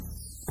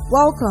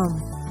Welcome.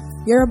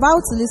 You're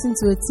about to listen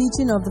to a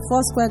teaching of the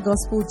Foursquare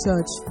Gospel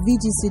Church,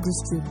 VGC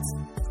District.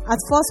 At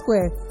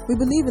Foursquare, we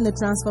believe in the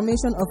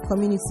transformation of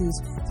communities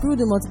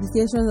through the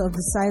multiplication of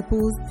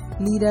disciples,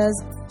 leaders,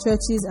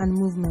 churches, and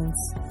movements.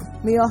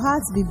 May your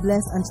hearts be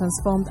blessed and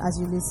transformed as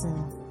you listen.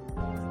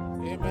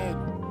 Amen.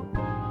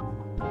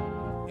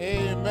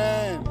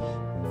 Amen.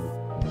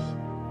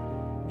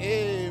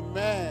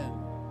 Amen.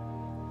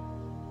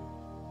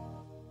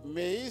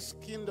 May His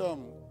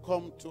kingdom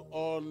come to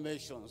all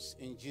nations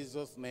in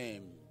Jesus'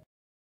 name.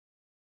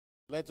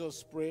 Let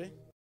us pray.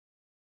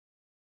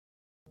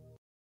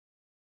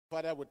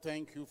 Father, we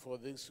thank you for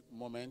this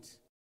moment.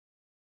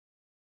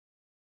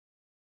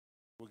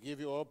 We give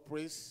you all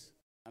praise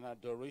and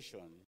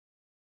adoration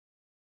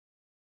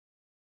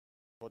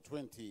for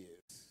 20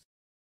 years.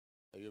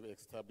 You have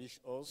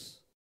established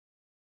us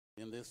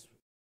in this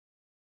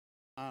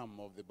arm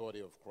of the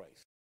body of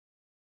Christ.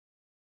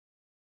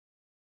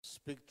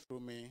 Speak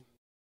through me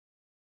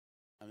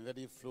and let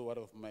it flow out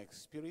of my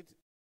spirit,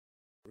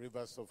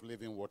 rivers of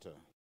living water.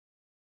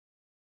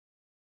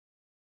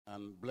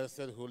 And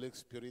blessed Holy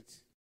Spirit,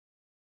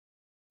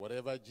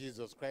 whatever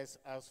Jesus Christ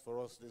has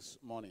for us this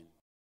morning,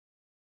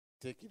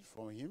 take it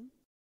from Him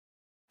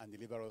and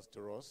deliver us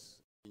to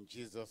us in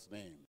Jesus'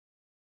 name.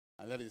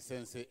 And let His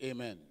saints say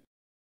amen.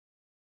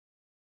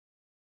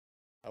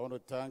 I want to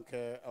thank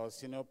our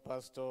senior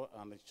pastor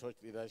and the church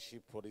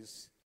leadership for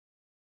this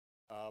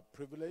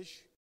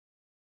privilege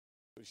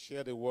to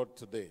share the word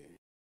today.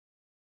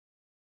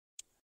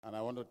 And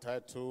I want to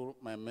title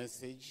my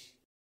message,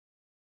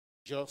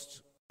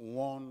 Just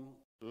One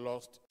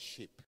Lost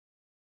Sheep.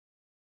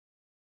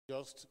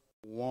 Just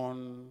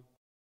one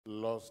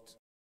lost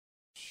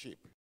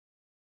sheep.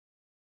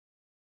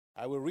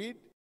 I will read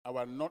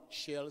our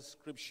nutshell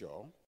scripture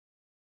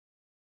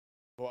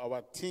for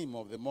our theme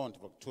of the month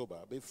of October,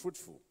 Be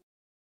Fruitful.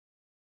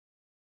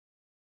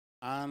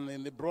 And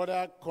in the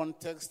broader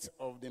context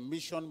of the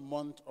mission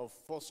month of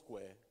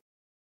Foursquare,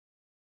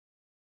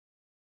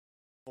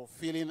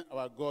 fulfilling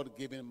our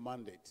God-given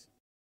mandate.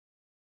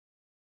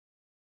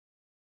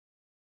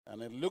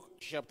 And in Luke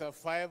chapter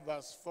 5,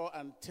 verse 4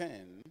 and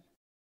 10,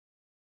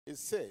 it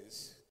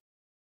says,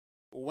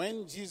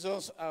 when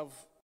Jesus had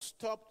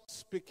stopped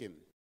speaking,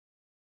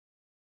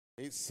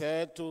 he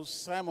said to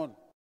Simon,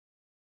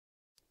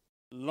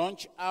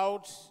 launch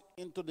out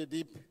into the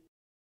deep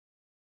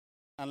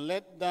and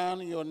let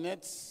down your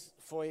nets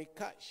for a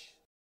catch.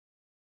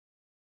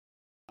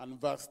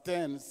 And verse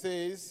 10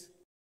 says,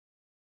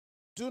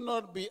 do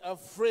not be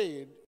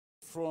afraid,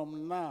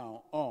 from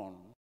now on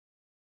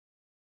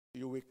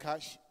you will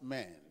catch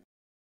men.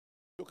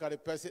 Look at the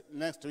person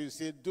next to you,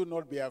 say, do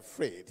not be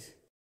afraid.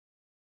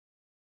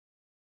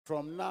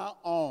 From now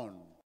on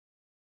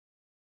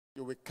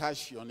you will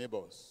catch your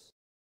neighbors.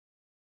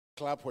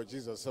 Clap for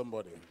Jesus,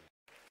 somebody.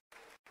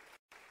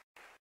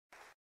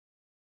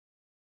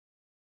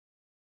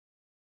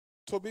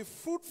 To be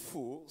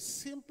fruitful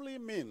simply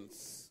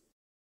means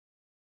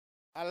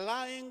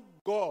allowing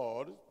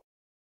God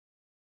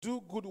do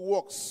good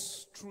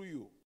works through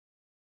you.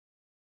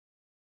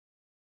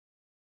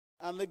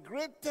 And the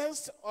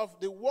greatest of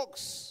the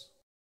works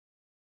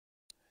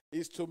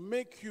is to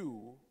make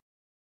you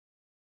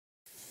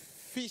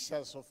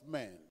fishers of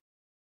men.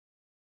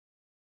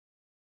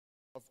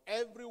 Of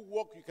every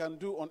work you can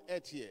do on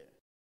earth here,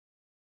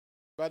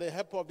 by the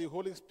help of the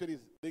Holy Spirit,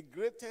 the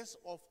greatest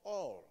of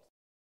all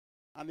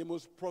and the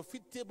most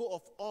profitable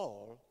of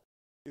all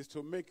is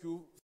to make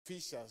you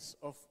fishers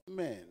of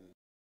men,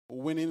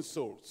 winning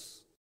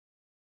souls.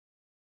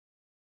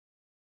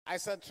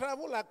 As I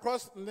travel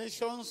across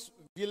nations,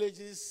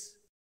 villages,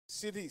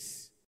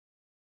 cities,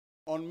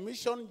 on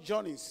mission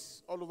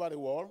journeys all over the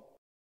world,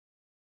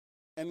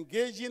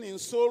 engaging in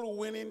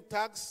soul-winning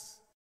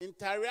tasks,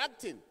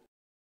 interacting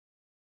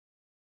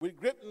with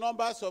great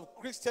numbers of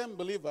Christian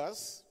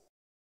believers,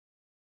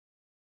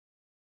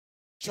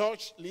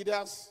 church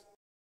leaders,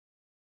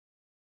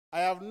 I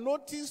have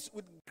noticed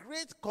with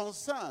great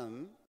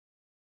concern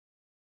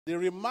the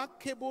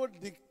remarkable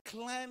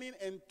declining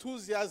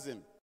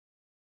enthusiasm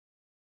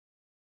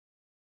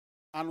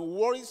and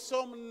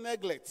worrisome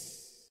neglect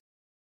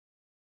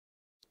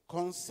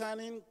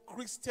concerning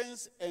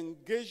Christians'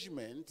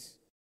 engagement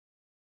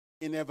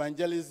in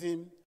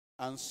evangelism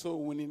and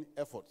soul-winning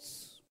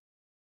efforts.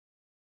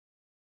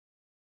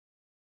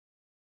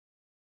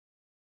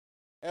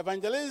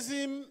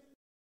 Evangelism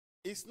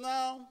is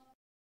now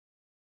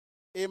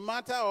a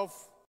matter of,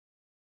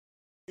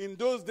 in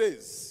those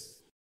days,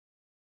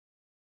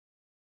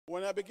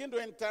 when I begin to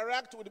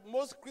interact with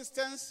most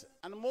Christians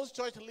and most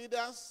church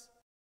leaders,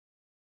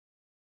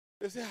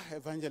 they say,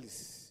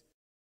 evangelists,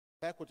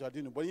 like what you are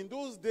doing. But in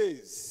those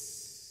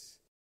days,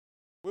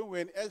 when we were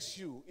in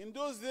XU, in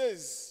those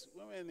days,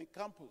 when we were in the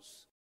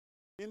campus,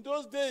 in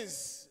those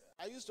days,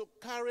 I used to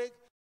carry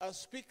a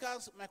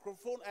speaker's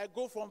microphone. I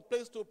go from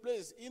place to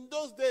place. In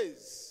those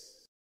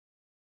days,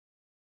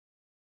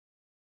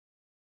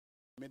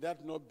 may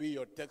that not be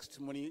your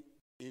testimony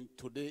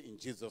today in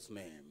Jesus'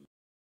 name.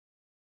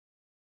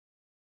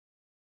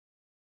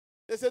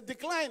 There's a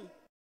decline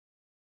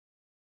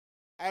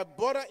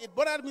It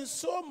bothered me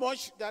so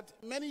much that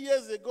many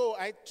years ago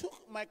I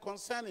took my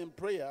concern in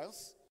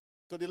prayers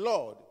to the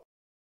Lord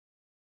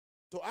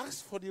to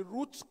ask for the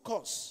root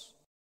cause.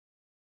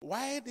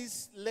 Why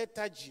this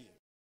lethargy?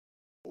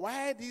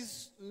 Why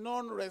this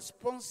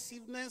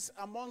non-responsiveness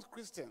among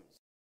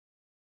Christians?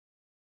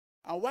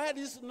 And why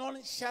this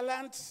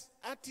nonchalant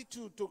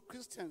attitude to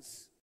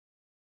Christians?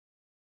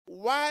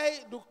 Why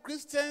do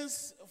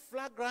Christians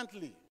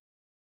flagrantly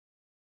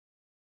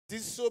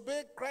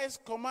disobey Christ's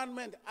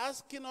commandment,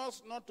 asking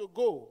us to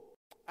go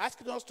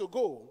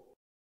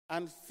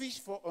and fish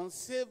for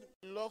unsaved,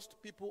 lost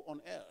people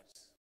on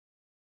earth?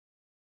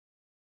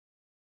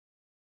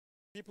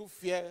 People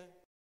fear,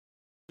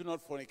 do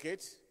not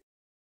fornicate.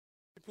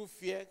 People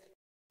fear,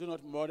 do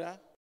not murder.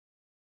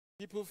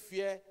 People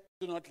fear,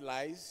 do not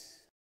lie.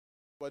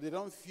 But they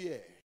don't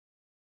fear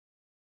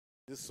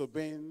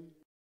disobeying,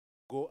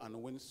 go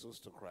and win souls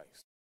to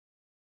Christ.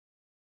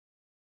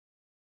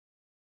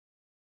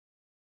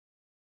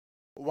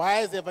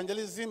 Why is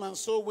evangelism and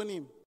soul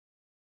winning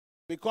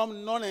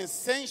become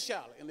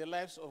non-essential in the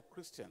lives of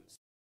Christians?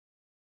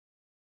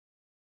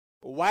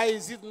 Why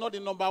is it not the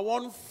number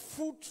one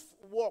foot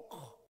work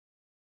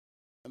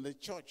in the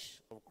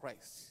church of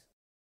Christ,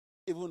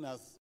 even as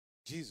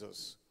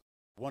Jesus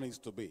wanted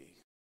it to be?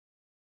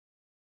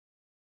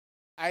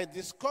 I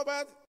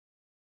discovered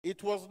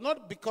it was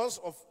not because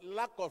of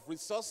lack of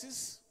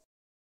resources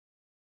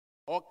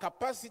or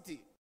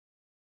capacity,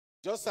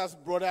 just as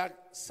Brother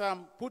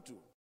Sam Putu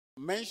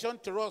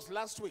mentioned to us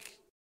last week.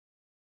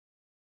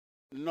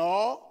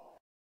 Nor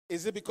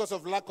is it because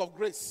of lack of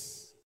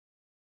grace.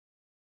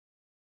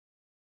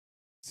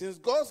 Since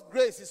God's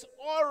grace is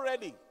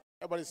already,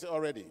 everybody say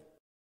already,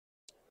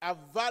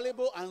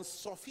 available and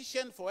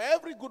sufficient for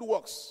every good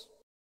works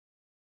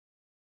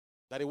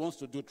that He wants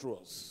to do through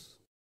us.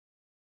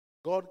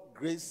 God's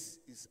grace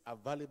is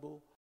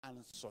available and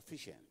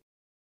sufficient.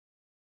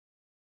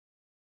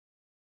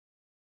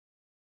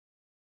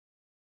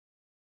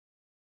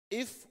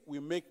 If we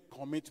make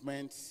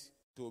commitments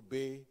to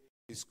obey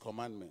His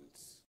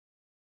commandments,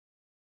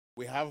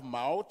 we have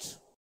mouth,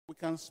 we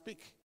can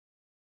speak.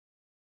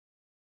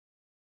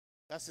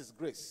 That's His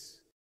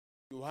grace.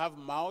 You have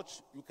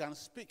mouth, you can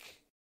speak.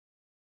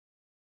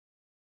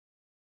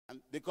 And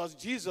because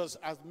Jesus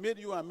has made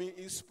you and me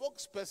a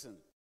spokesperson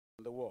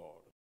in the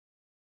world.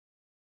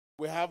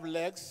 We have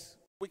legs,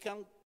 we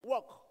can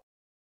walk.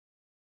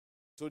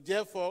 So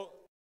therefore,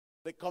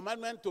 the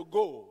commandment to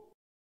go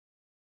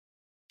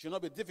should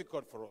not be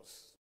difficult for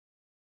us.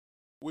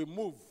 We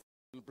move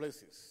in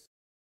places.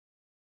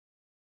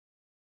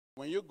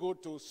 When you go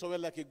to somewhere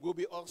like a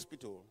Gobi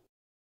hospital,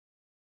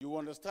 you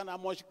understand how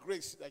much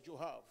grace that you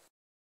have.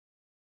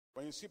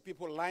 When you see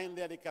people lying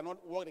there, they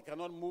cannot walk, they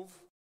cannot move,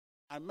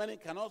 and many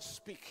cannot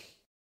speak.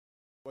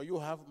 But you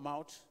have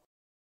mouth.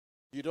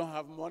 You don't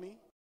have money,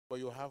 but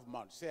you have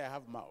mouth. Say, I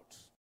have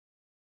mouth,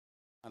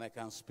 and I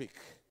can speak.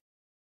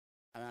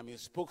 And I'm a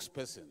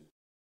spokesperson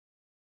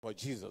for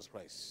Jesus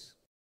Christ.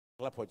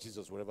 Clap for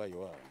Jesus wherever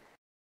you are.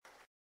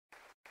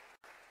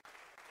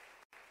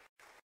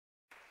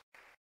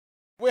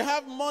 We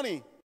have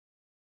money.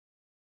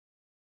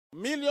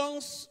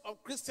 Millions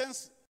of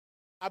Christians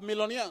are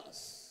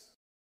millionaires.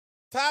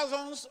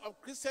 Thousands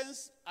of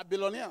Christians are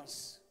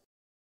billionaires.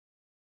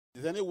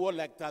 Is there any word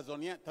like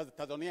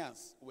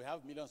Tanzanians? We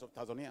have millions of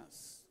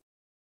Tanzanians.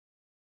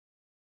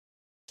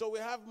 So we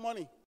have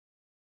money.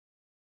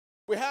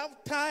 We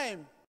have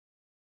time.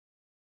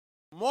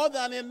 More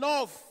than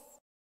enough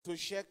to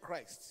share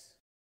Christ.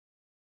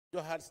 You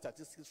had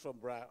statistics from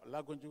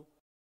Lagunju,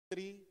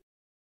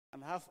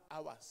 3.5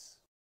 hours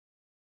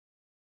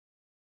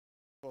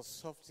for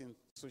surfing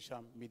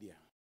social media.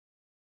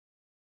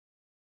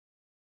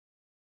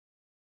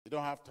 You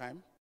don't have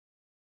time.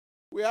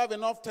 We have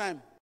enough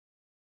time.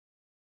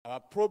 Our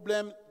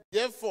problem,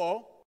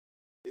 therefore,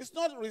 it's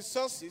not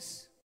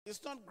resources,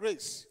 it's not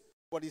grace,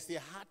 but it's a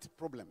heart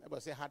problem.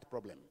 Everybody say heart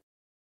problem.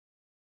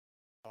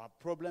 Our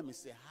problem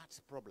is a heart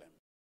problem.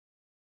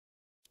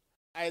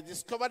 I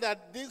discovered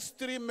that these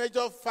three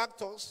major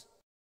factors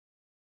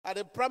are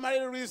the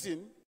primary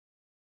reason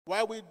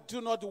why we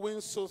do not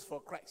win souls for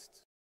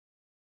Christ.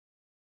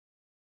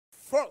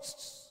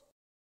 First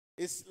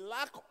is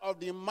lack of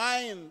the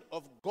mind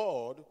of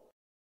God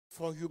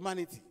for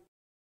humanity.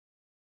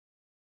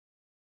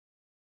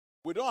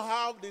 We don't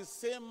have the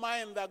same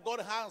mind that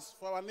God has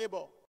for our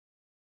neighbor.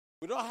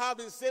 We don't have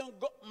the same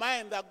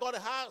mind that God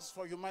has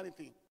for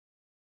humanity.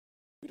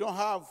 We don't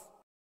have.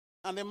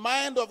 And the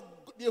mind of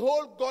the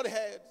whole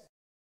Godhead,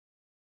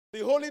 the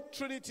Holy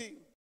Trinity,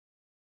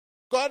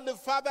 God the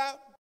Father,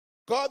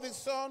 God the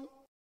Son,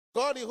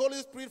 God the Holy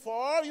Spirit, for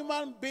all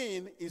human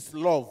being is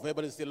love.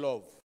 Everybody say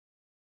love.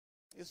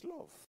 It's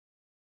love.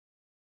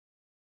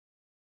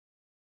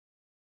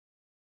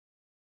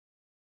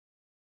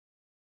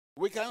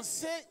 We can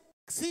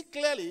see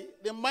clearly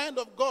the mind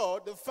of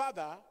God the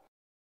Father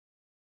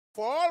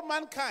for all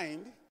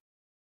mankind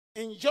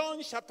in John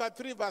chapter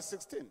 3 verse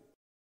 16.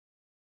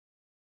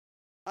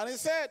 And he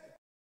said,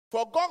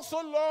 for God so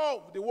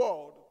loved the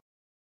world,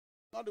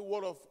 not the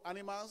world of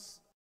animals,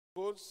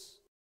 goats,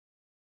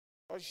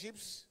 or sheep,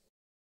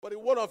 but the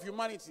word of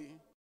humanity,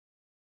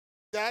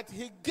 that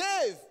he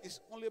gave his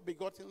only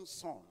begotten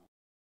Son,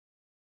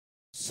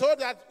 so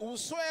that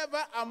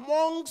whosoever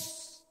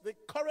amongst the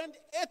current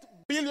 8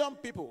 billion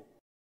people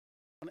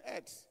on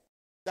earth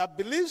that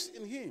believes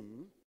in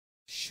him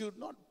should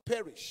not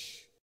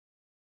perish,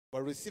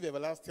 but receive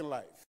everlasting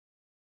life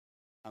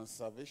and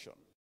salvation.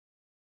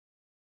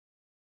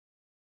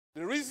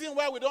 The reason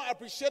why we don't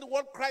appreciate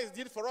what Christ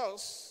did for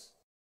us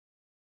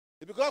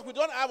is because we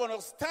don't have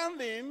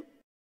understanding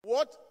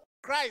what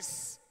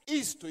Christ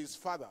is to his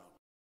Father.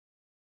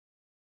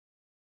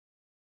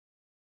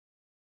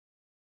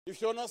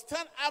 If you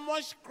understand how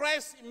much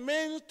Christ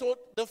means to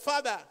the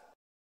Father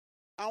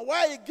and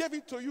why he gave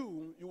it to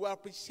you, you will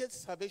appreciate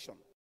salvation.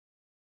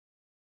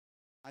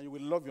 And you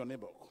will love your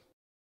neighbor.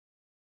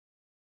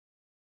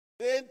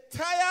 The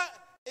entire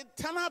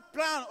eternal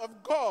plan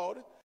of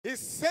God is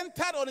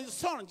centered on his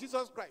Son,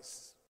 Jesus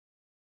Christ.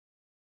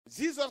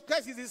 Jesus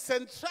Christ is the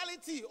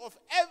centrality of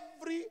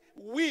every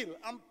will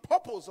and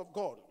purpose of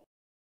God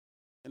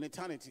in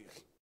eternity.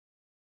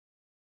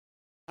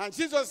 And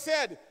Jesus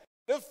said,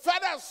 the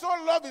Father so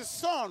loved his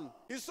Son,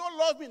 he so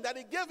loved me that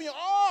he gave me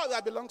all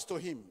that belongs to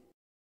him.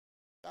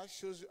 That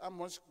shows you how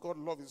much God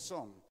loved his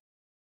Son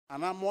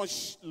and how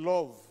much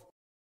love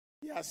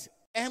he has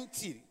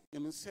emptied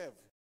in himself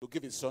to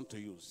give his Son to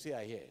you. Say,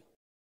 I hear.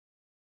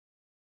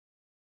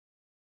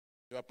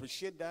 You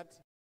appreciate that,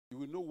 you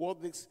will know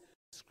what this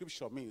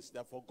scripture means.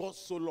 That for God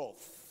so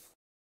loved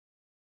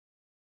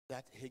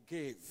that he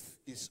gave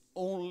his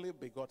only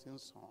begotten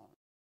Son.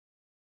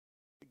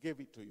 He gave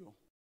it to you.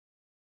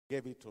 He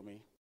gave it to me.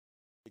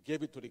 He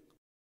gave it to the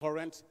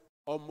current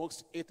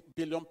almost 8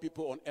 billion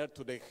people on earth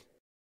today.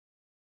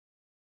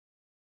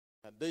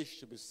 That they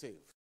should be saved.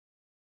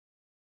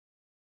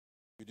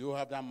 We do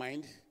have that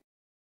mind.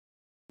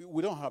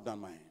 We don't have that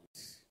mind.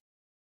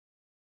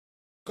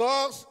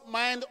 God's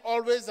mind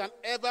always and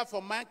ever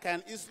for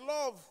mankind is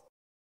love.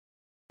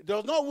 He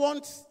does not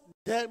want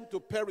them to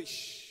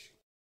perish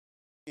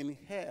in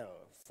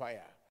hell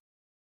fire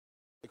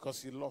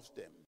because he loves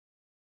them.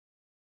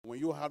 When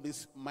you have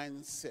this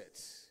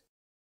mindset,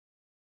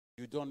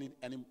 you don't need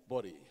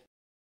anybody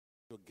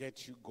to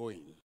get you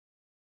going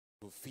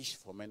to fish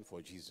for men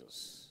for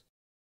Jesus.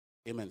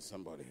 Amen,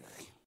 somebody.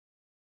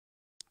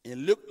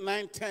 In Luke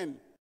 9:10,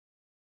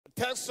 it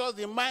tells us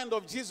the mind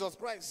of Jesus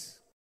Christ.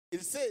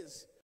 It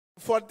says,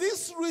 for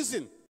this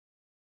reason,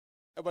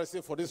 everybody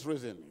say, for this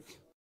reason,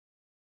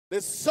 the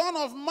Son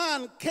of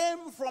Man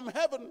came from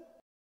heaven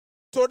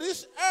to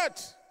this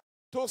earth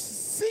to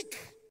seek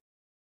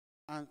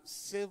and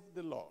save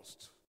the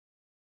lost.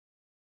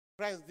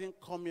 Christ didn't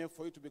come here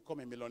for you to become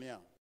a millionaire,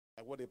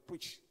 like what they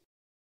preach.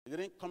 He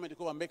didn't come here to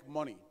go and make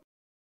money.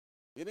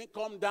 He didn't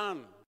come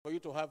down for you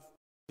to have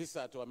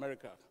visa to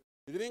America.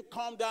 He didn't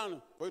come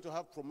down for you to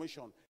have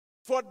promotion.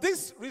 For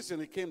this reason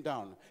he came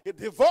down. He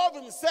devolved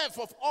himself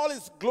of all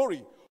his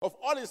glory, of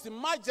all his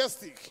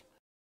majesty,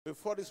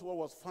 before this world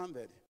was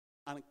founded,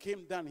 and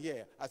came down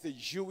here as a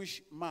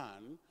Jewish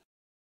man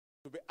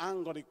to be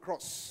hanged on the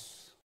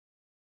cross.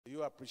 Do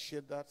you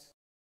appreciate that?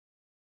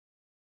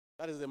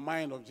 That is the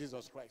mind of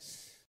Jesus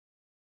Christ.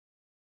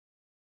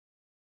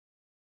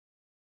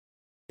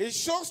 He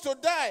chose to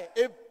die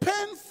a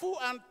painful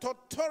and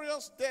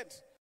torturous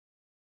death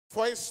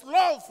for his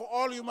love for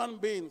all human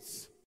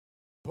beings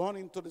born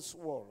into this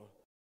world.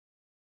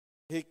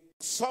 He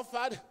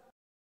suffered,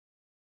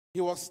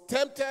 he was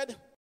tempted,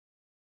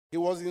 he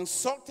was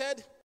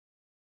insulted,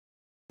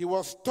 he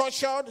was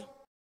tortured,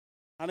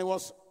 and he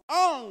was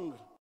hung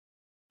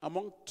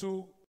among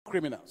 2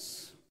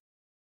 criminals.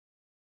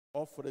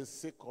 All for the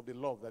sake of the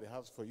love that he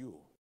has for you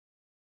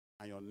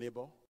and your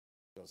neighbor,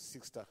 your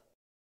sister,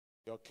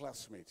 your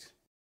classmate,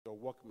 your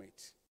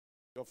workmate,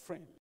 your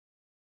friend,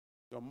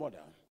 your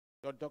mother,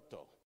 your doctor,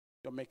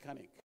 your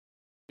mechanic,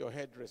 your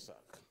hairdresser,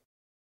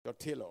 your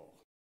tailor.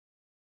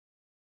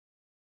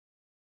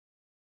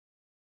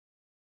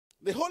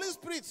 The Holy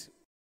Spirit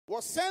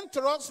was sent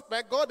to us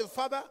by God the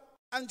Father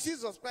and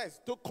Jesus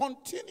Christ to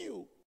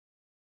continue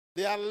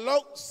their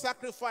love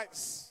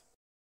sacrifice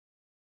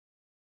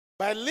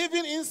by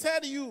living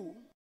inside you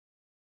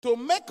to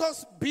make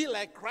us be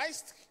like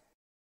Christ,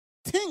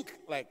 think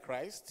like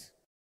Christ,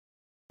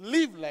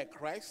 live like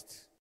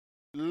Christ,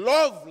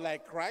 love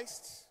like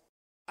Christ,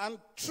 and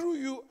through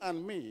you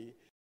and me,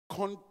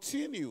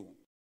 continue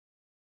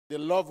the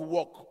love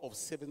work of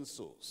saving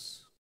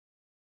souls.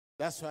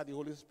 That's why the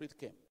Holy Spirit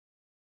came.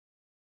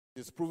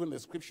 It's proven in the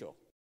scripture.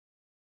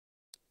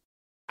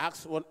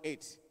 Acts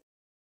 1:8.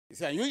 He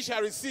said, you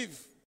shall receive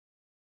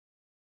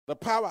the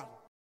power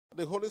of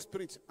the Holy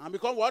Spirit and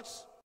become what?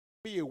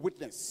 Be a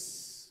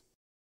witness.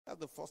 That's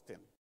the first thing.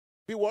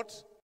 Be what?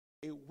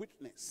 A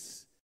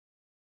witness.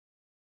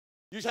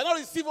 You shall not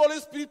receive Holy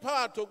Spirit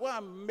power to go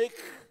and make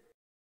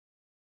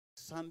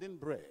sanding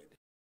bread,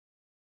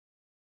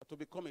 or to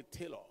become a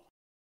tailor,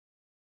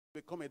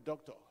 become a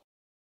doctor.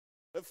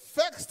 The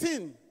first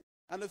thing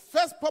and the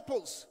first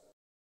purpose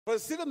for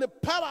receiving the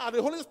power of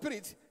the Holy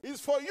Spirit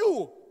is for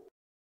you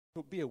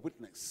to be a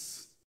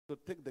witness, to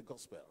take the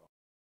gospel.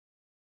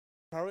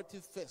 Priority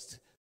first.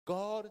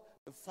 God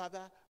the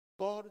Father,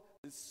 God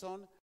the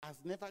Son has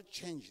never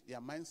changed their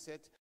mindset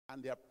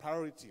and their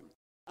priority.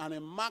 And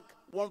in Mark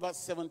 1 verse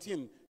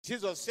 17,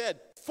 Jesus said,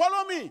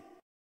 follow me.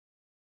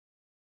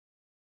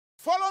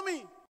 Follow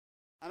me.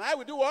 And I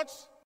will do what?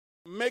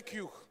 Make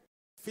you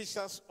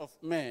fishers of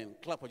men.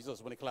 Clap for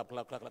Jesus. When clap.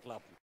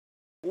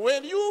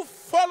 When you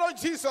follow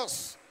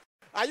Jesus,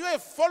 are you a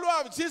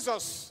follower of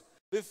Jesus?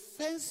 The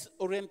first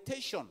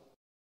orientation,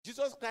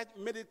 Jesus Christ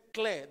made it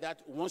clear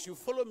that once you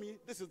follow me,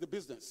 this is the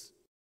business.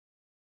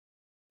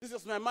 This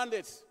is my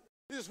mandate.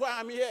 This is why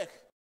I'm here.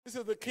 This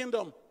is the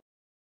kingdom.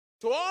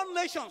 To all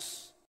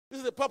nations, this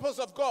is the purpose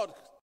of God.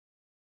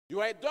 You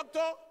are a doctor,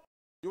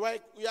 you are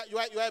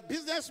a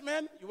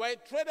businessman, you are a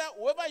trader,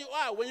 whoever you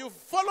are, when you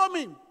follow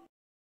me,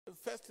 the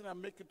first thing I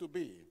make you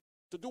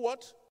to do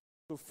what?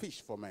 To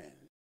fish for men.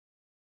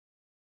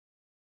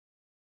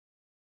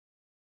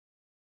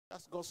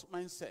 That's God's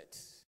mindset.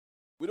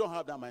 We don't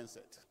have that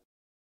mindset.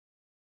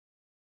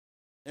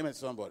 Amen,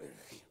 somebody.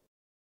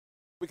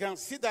 We can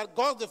see that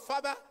God the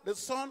Father, the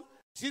Son,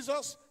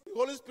 Jesus, the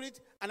Holy Spirit,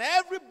 and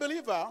every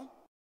believer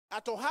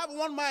are to have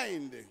one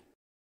mind: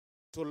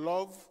 to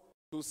love,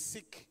 to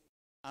seek,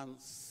 and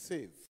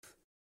save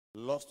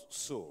lost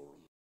soul.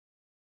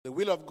 The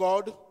will of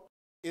God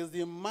is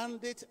the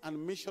mandate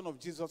and mission of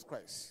Jesus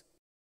Christ.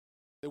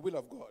 The will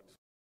of God.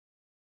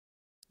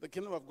 The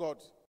kingdom of God.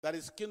 That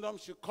his kingdom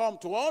should come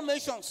to all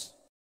nations.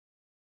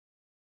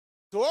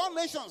 To all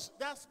nations.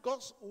 That's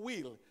God's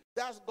will.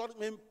 That's God's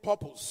main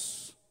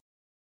purpose.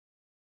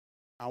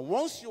 And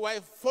once you are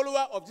a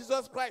follower of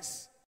Jesus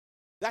Christ,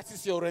 that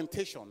is your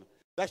orientation.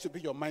 That should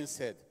be your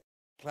mindset.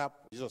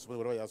 Clap Jesus.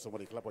 Whenever you have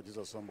somebody, clap for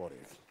Jesus, somebody.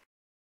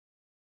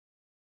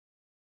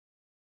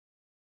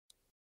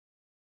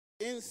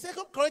 In 2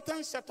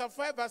 Corinthians chapter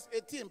 5, verse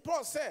 18,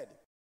 Paul said,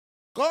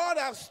 God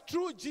has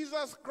through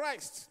Jesus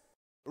Christ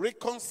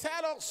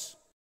reconciled us,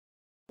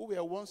 who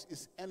were once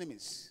his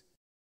enemies,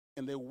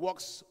 in the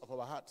works of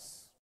our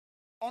hearts,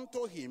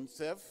 unto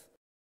himself,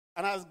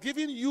 and has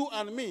given you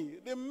and me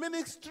the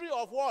ministry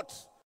of what?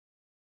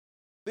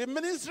 The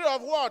ministry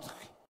of what?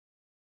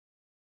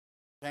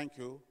 Thank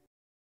you.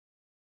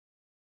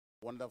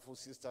 Wonderful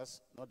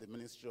sisters, not the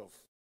ministry of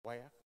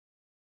choir,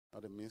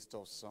 not the ministry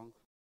of song,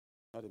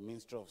 not the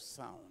ministry of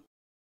sound,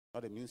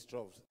 not the ministry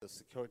of the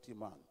security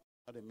man,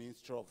 not the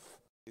ministry of,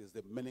 is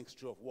the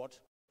ministry of what?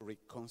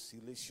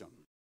 Reconciliation.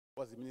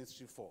 What's the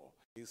ministry for?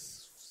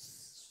 Is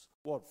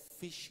what?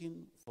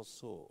 Fishing for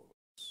souls.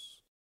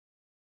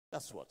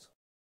 That's what.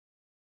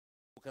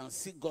 We can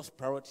see God's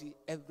priority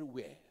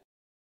everywhere.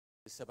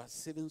 It's about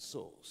saving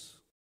souls.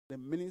 The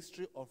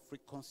ministry of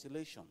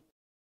reconciliation.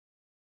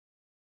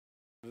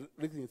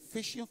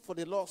 Fishing for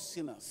the lost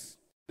sinners.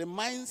 The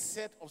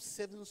mindset of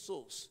saving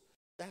souls.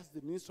 That's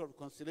the ministry of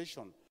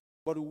reconciliation.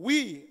 But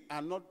we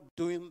are not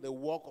doing the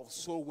work of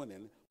soul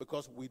winning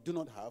because we do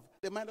not have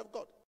the mind of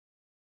God,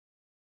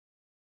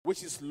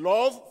 which is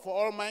love for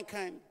all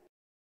mankind.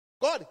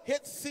 God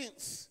hates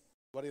sins,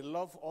 but he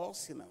loves all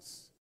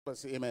sinners. But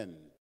say amen.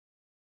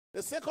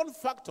 The second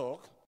factor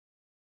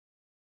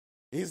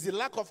is the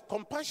lack of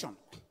compassion.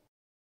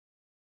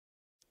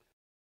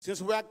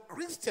 Since we are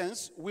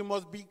Christians, we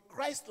must be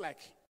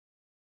Christ-like.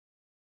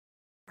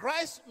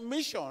 Christ's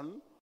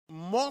mission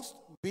must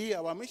be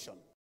our mission.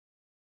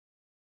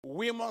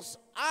 We must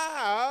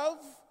have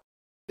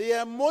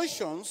the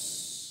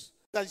emotions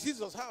that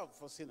Jesus had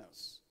for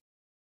sinners.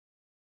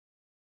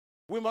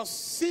 We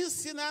must see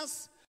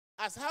sinners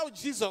as how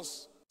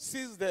Jesus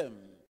sees them.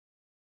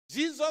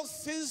 Jesus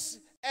sees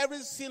every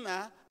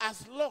sinner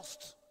as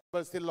lost,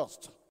 but still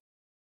lost.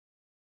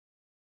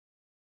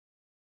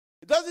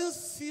 He doesn't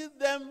see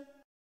them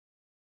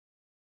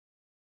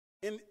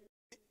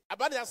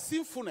about their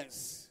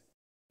sinfulness.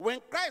 When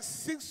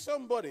Christ sees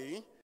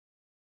somebody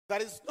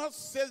that is not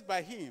saved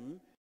by him,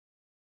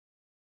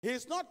 he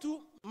is not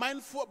too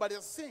mindful about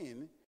their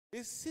sin.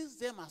 He sees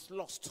them as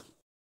lost.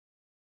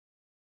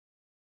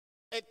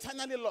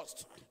 Eternally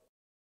lost.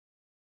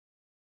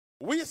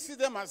 We see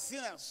them as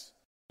sinners,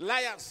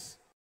 liars,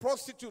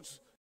 prostitutes,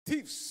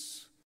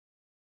 thieves,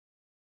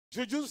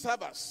 juju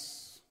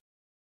servers,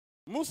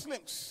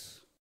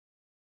 Muslims,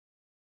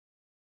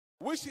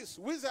 witches,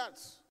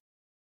 wizards.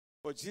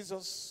 But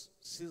Jesus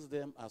sees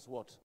them as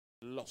what?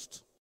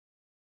 Lost.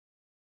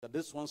 That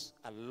these ones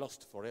are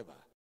lost forever.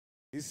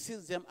 He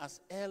sees them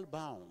as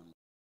hell-bound.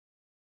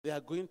 They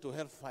are going to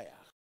hellfire.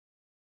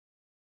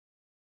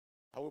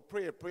 I will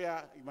pray a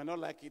prayer. You might not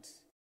like it.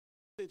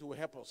 It will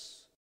help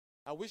us.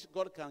 I wish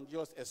God can give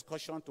us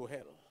excursion to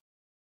hell.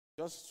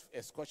 Just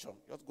excursion.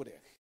 Just go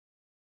there.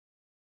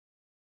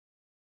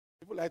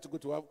 People like to go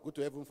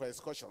to heaven for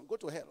excursion. Go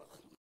to hell.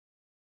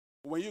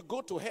 When you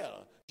go to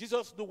hell,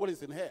 Jesus knows what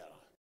is in hell.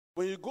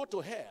 When you go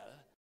to hell,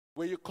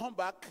 when you come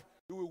back,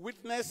 you will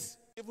witness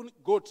even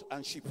goat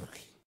and sheep.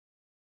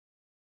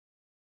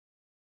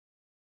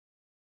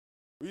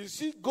 When you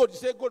see goat, you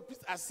say, God, please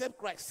accept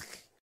Christ.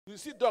 When you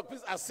see dog,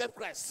 please accept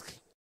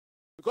Christ.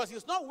 Because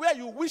it's not where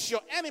you wish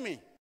your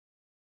enemy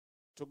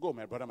to go,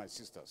 my brother, my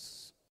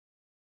sisters.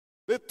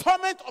 the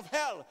torment of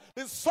hell,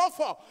 the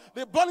sulfur,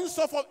 the burning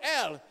sulfur of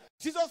hell.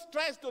 Jesus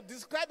tries to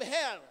describe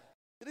hell.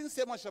 He didn't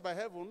say much about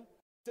heaven.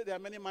 He said there are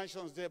many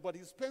mansions there, but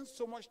he spends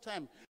so much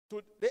time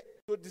to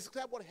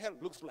describe what hell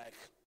looks like.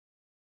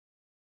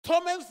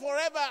 Torment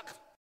forever.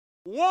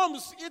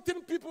 Worms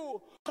eating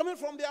people, coming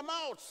from their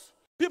mouths.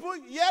 People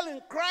yelling,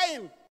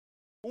 crying,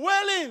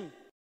 wailing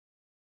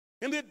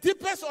in the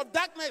deepest of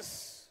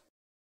darkness.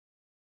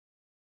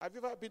 Have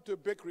you ever been to a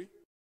bakery?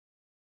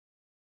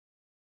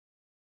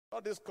 All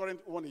this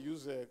current want to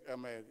use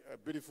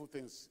beautiful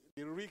things.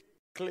 The real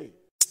clay,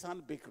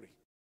 sand bakery.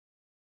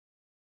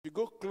 You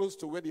go close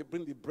to where they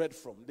bring the bread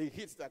from, the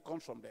heat that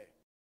comes from there.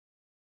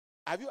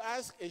 Have you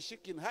asked a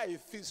chicken how it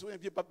feels when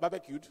you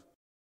barbecued?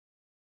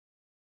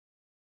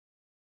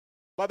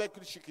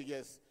 Barbecue chicken,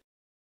 yes.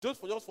 Just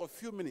for a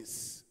few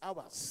minutes,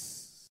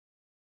 hours.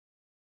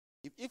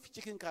 If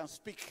chicken can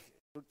speak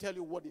to tell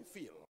you what they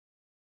feel.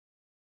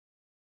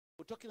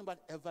 We're talking about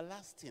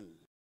everlasting,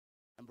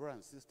 and brother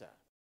and sister.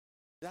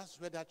 That's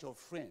where that's your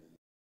friend,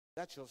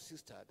 that's your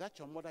sister, that's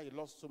your mother you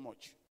lost so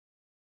much.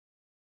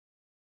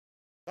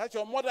 That's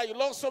your mother you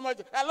love so much.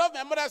 I love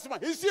my mother so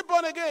much. Is she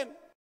born again?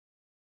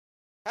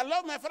 I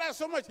love my father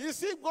so much. Is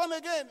he born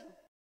again?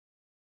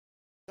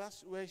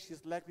 That's where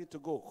she's likely to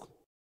go.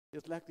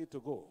 She's likely to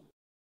go.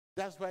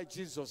 That's why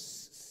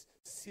Jesus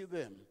see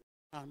them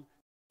and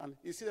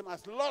he see them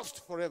as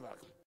lost forever.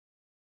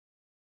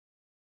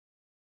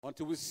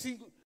 Until we see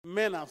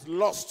men as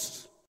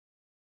lost,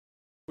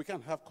 we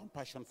can have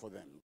compassion for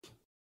them.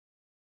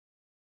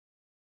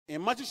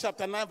 In Matthew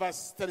chapter 9,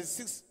 verse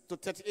 36 to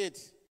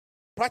 38,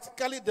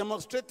 practically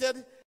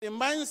demonstrated the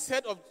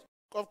mindset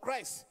of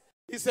Christ,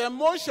 his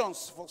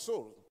emotions for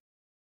soul.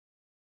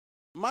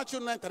 Matthew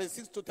 9,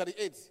 36 to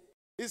 38.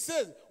 It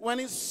says, when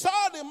he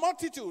saw the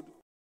multitude,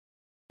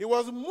 he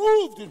was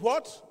moved with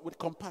what? With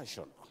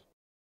compassion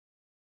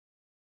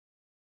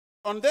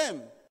on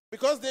them,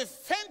 because they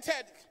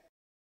fainted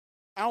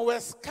and were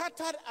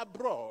scattered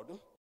abroad.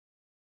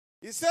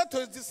 He said to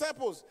his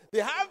disciples,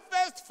 the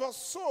harvest for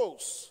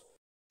souls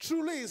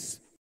truly is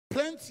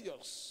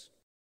plenteous,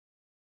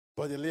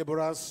 but the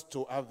laborers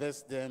to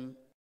harvest them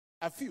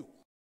are few.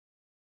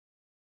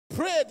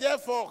 Pray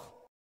therefore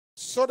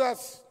so that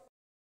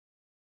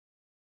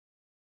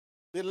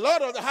the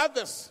Lord of the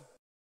harvest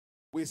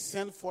will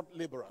send forth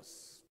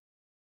laborers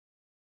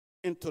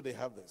into the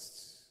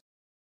harvest.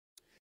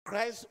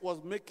 Christ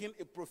was making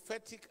a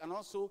prophetic and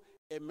also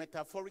a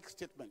metaphoric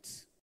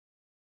statement.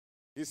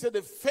 He said they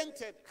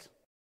fainted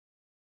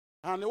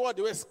and they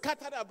were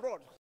scattered abroad.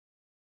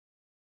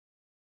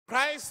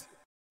 Christ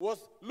was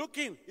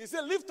looking, he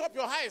said, lift up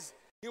your eyes.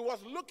 He was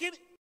looking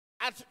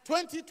at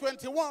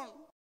 2021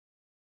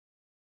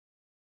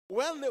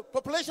 when the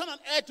population on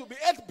earth will be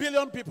 8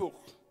 billion people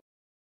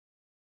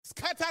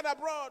scattered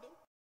abroad.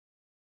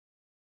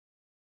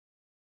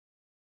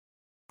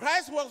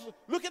 Christ was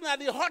looking at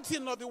the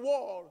hurting of the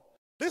world.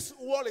 This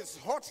world is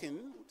hurting.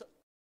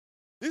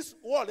 This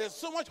world, there's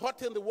so much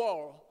hurt in the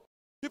world.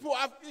 People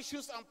have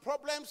issues and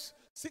problems,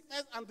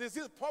 sickness and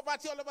disease,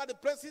 poverty all over the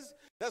places.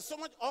 There's so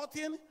much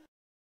hurting.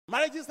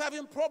 Marriages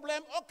having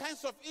problems, all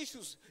kinds of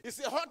issues. It's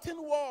a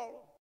hurting world.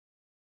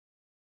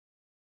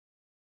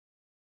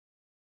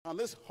 And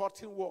this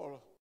hurting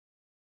world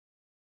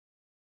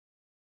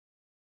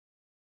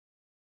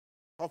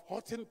of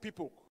hurting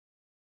people,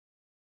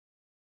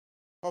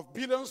 of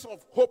billions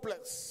of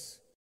hopeless,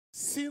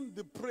 sin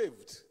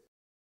depraved,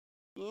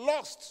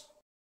 lost,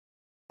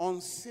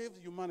 unsaved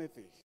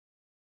humanity.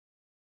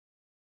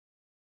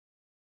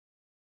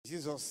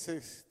 Jesus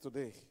says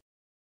today,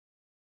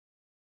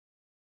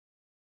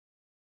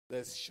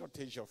 there's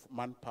shortage of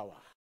manpower,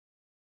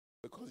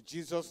 because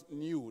Jesus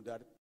knew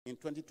that in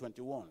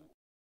 2021,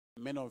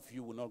 many of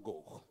you will not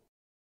go.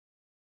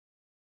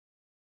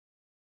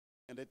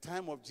 In the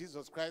time of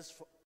Jesus Christ,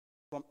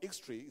 from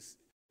history,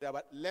 there are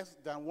about less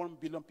than 1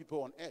 billion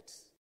people on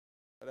earth.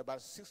 There are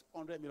about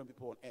 600 million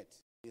people on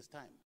earth this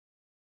time.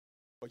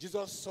 But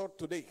Jesus saw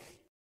today,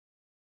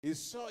 he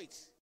saw it,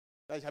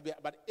 that there shall be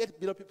about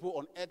 8 billion people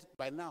on earth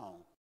by now,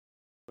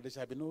 but there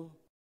shall be no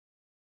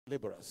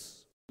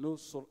laborers, no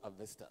soul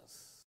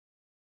harvesters.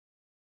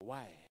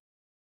 Why?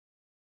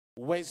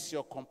 Where's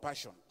your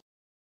compassion?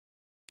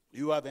 Do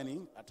you have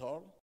any at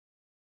all?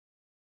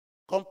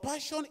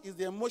 Compassion is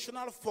the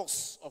emotional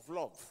force of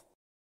love.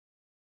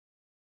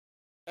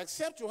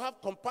 Except you have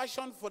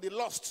compassion for the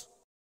lost,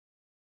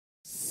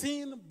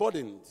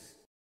 sin-burdened,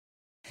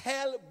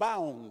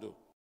 hell-bound,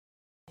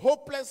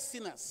 hopeless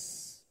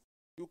sinners,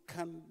 you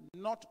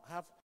cannot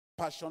have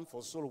passion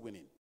for soul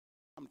winning.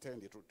 I'm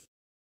telling the truth.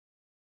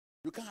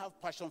 You can't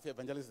have passion for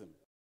evangelism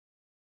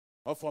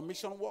or for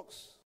mission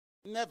works.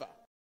 Never.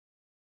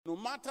 No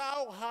matter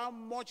how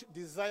much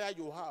desire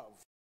you have,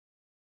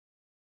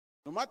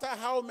 no matter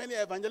how many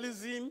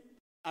evangelism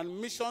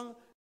and mission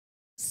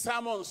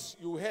sermons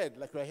you heard,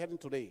 like we are hearing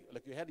today,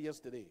 like you heard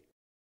yesterday,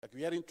 like we're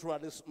hearing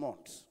throughout this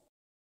month,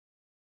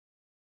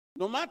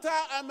 no matter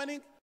how many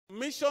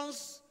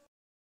missions,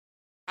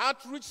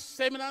 outreach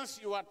seminars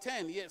you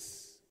attend,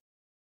 yes,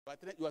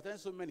 you attend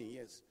so many,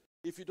 yes,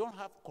 If you don't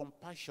have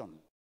compassion,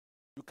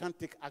 you can't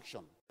take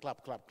action.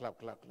 Clap, clap, clap,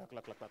 clap, clap,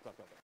 clap, clap, clap, clap,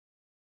 clap.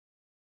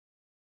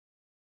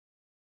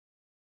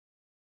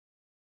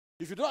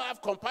 If you don't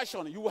have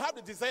compassion, you will have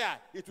the desire,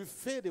 it will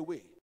fade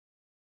away.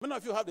 Many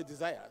of you have the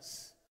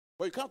desires,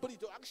 but you can't put it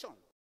into action.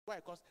 Why?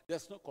 Because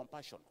there's no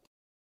compassion.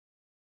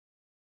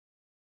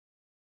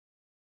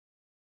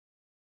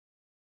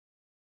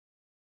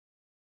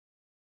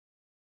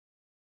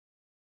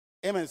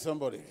 Amen,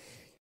 somebody.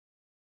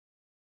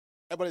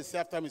 Everybody say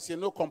after me, say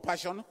no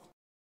compassion,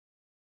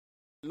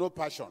 no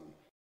passion.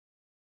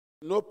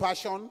 No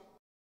passion,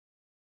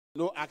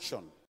 no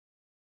action.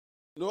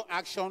 No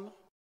action,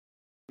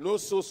 no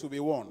souls will be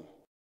won.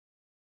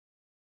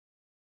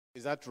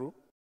 Is that true?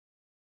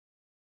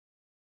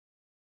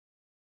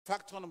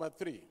 Factor number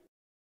 3,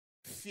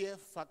 fear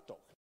factor.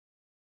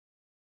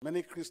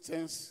 Many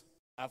Christians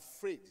are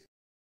afraid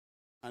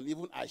and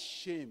even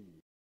ashamed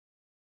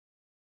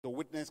to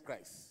witness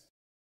Christ,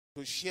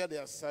 to share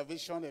their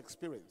salvation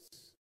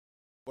experience,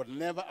 but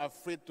never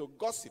afraid to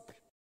gossip,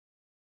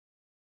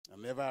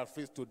 and never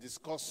afraid to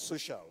discuss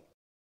social,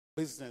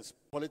 business,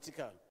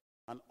 political,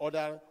 and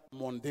other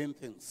mundane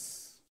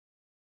things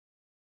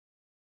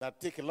that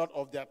take a lot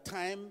of their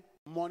time,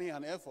 money,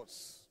 and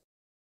efforts.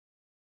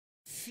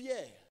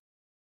 Fear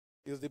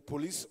is the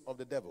police of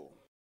the devil.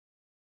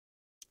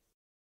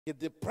 It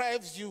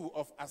deprives you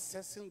of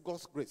accessing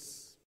God's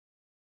grace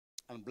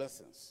and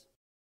blessings.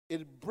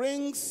 It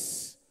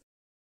brings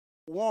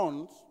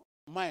one's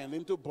mind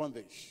into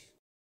bondage.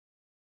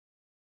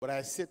 But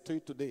I say to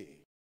you today,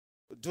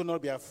 do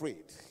not be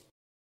afraid.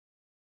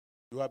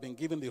 You have been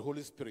given the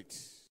Holy Spirit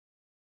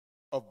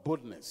of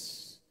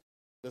boldness,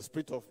 the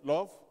spirit of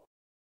love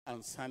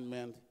and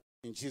discernment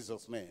in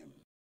Jesus' name.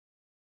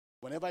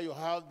 Whenever you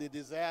have the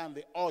desire and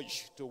the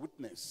urge to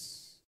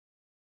witness,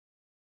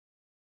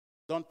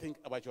 don't think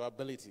about your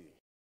ability.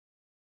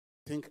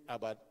 Think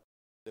about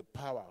the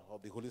power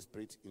of the Holy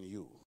Spirit in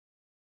you,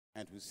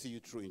 and we'll see you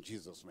through in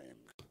Jesus' name.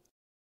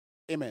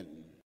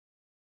 Amen.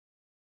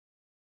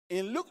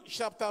 In Luke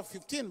chapter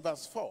 15,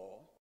 verse 4,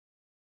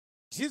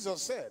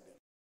 Jesus said,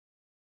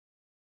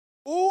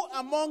 "Who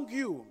among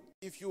you,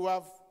 if you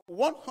have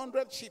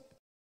 100 sheep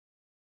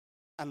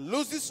and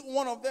loses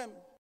one of them,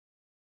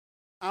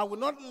 and will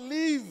not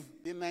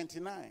leave the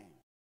 99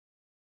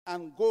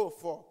 and go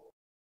for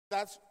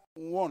that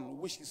one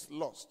which is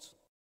lost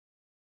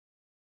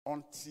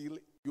until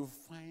you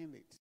find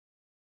it?"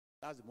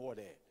 That's the word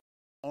there.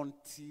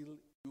 Until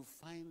you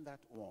find that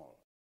one.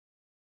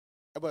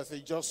 Everybody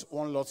say, just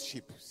one lost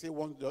sheep. Say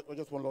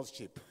just one lost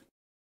sheep.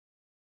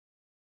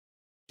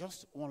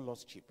 Just one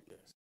lost sheep,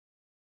 yes.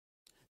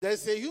 There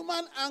is a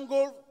human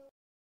angle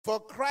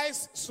for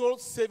Christ's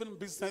soul-saving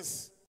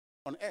business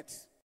on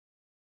earth.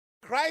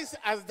 Christ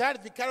has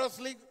died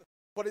vicariously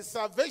for the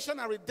salvation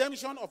and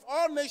redemption of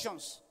all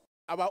nations.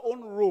 Our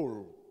own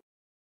role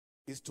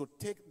is to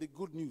take the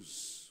good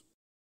news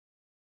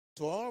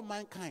to all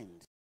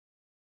mankind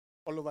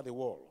all over the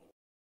world.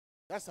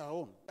 That's our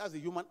own. That's the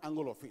human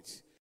angle of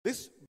it.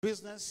 This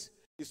business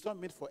is not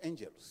made for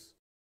angels.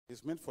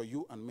 It's meant for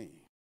you and me.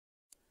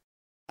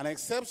 And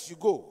except you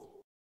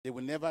go, they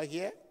will never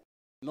hear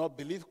nor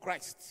believe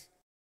Christ.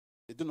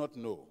 They do not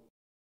know.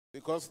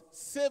 Because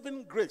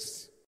saving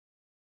grace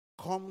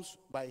comes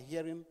by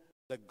hearing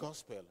the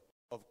gospel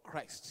of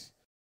Christ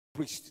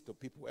preached to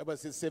people. Everybody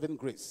say saving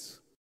grace.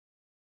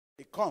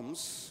 It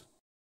comes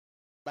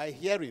by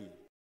hearing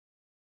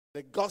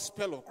the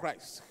gospel of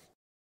Christ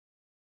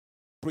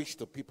preached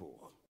to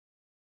people.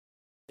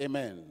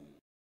 Amen.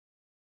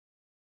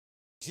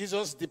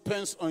 Jesus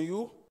depends on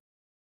you.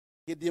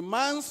 He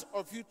demands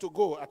of you to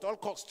go at all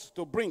costs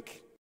to bring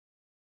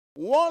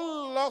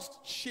one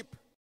lost sheep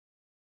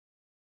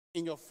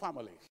in your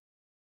family,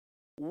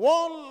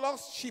 one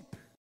lost sheep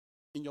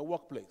in your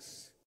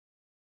workplace,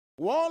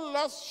 one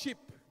lost sheep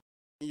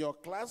in your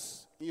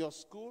class, in your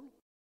school,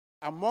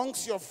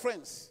 amongst your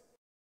friends,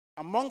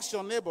 amongst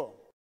your neighbor,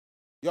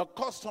 your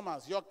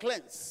customers, your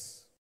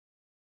clients,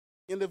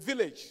 in the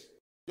village,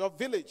 your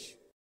village,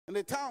 in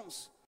the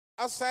towns,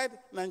 outside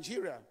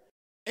Nigeria,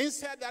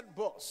 inside that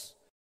bus,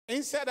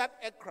 inside that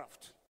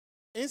aircraft,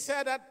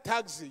 inside that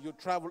taxi you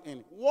travel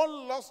in.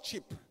 One lost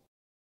sheep.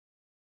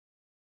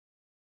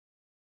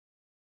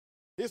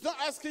 He's not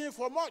asking you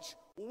for much.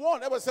 One,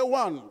 everybody say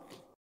one.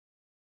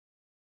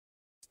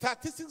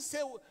 Statistics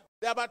say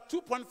there are about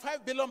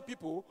 2.5 billion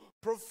people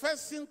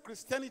professing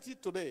Christianity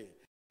today,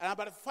 and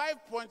about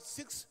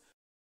 5.6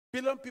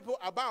 billion people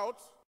about,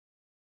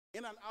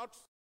 in and out,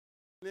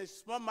 in a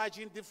small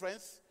margin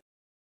difference,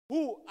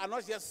 who are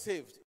not yet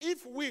saved.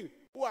 If we,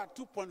 who are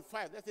 2.5,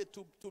 let's say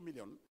 2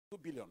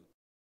 billion,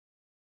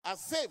 are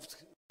saved,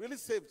 really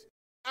saved,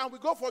 and we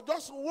go for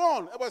just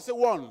one, everybody say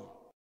one.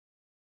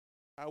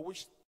 I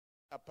wish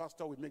a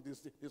pastor would make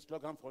this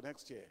slogan for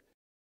next year,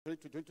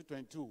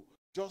 2022.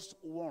 Just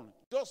one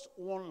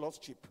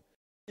lost sheep.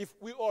 If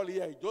we all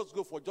here just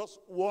go for just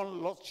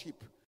one lost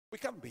sheep, we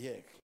can't be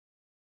here.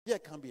 Here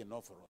can't be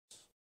enough for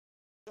us.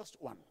 Just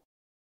one.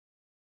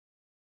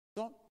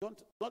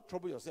 Don't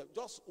trouble yourself.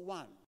 Just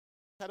one.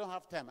 I don't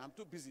have time. I'm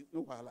too busy.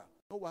 No wahala.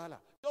 No wahala.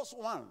 Just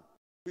one.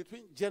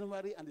 Between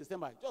January and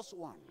December, just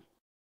one.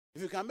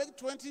 If you can make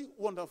 20,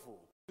 wonderful.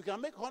 If you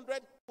can make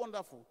 100,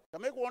 wonderful. If you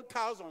can make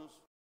 1,000,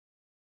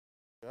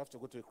 you have to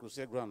go to a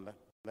crusade ground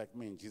like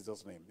me in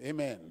Jesus' name.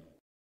 Amen.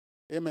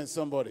 Amen,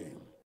 somebody.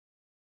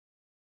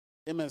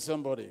 Amen,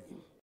 somebody.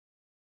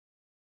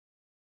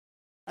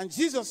 And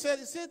Jesus said,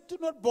 he said, do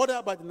not bother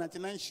about the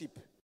 99 sheep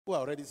who are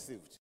already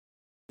saved.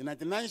 The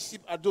 99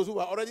 sheep are those who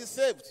are already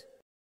saved.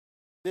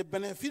 They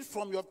benefit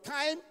from your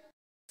time,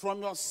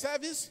 from your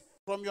service,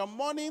 from your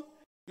money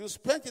you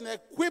spent in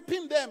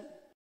equipping them.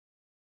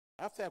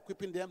 After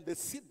equipping them, they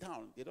sit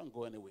down. They don't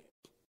go anywhere.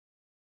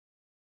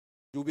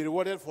 You'll be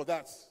rewarded for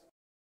that,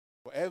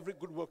 for every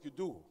good work you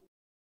do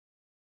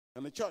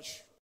in the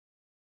church.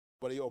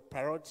 But your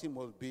priority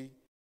must be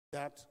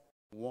that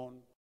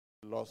one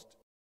lost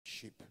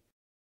sheep.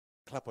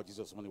 Clap for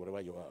Jesus money wherever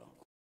you are.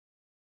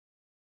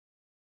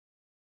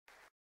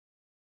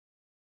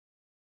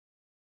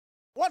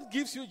 What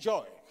gives you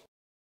joy?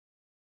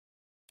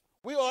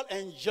 We all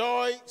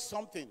enjoy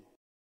something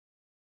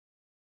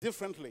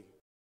differently.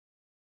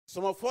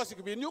 Some of us, it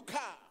could be a new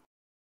car.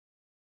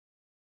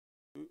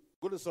 You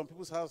go to some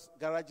people's house,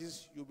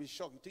 garages, you'll be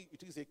shocked. You think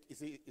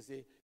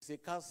it's a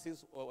car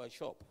sales or a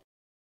shop.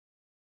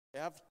 They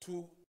have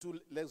two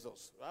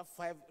Lexus. They have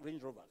 5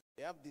 Range Rovers.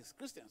 They have these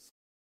Christians.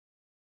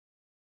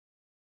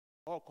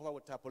 All covered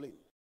with tarpaulin.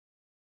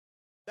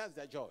 That's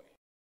their joy.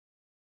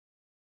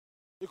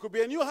 It could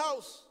be a new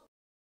house.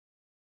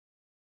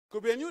 It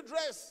could be a new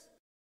dress,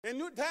 a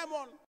new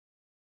diamond,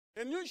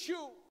 a new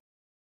shoe,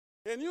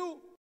 a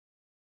new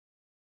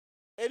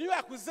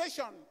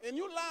acquisition, a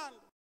new land,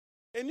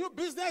 a new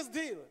business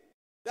deal.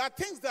 There are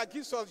things that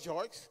gives us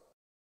joy.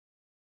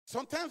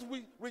 Sometimes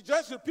we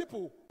rejoice with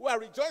people who are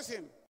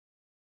rejoicing.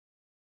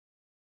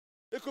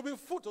 It could be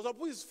food. Some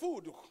people is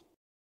food.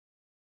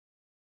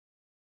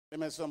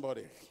 Amen,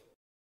 somebody.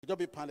 You don't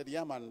be pounded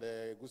yam and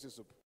goosey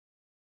soup.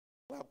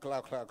 Clap,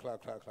 clap, clap,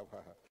 clap, clap,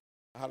 clap.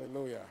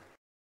 Hallelujah.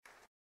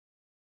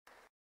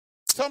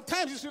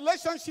 Sometimes it's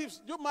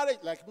relationships. You married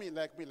like me,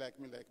 just get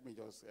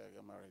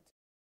married.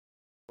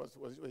 It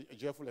was a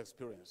joyful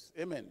experience.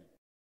 Amen.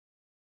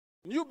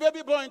 New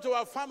baby born into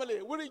our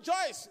family. We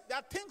rejoice. There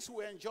are things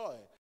we enjoy.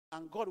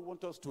 And God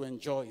wants us to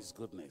enjoy his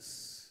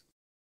goodness.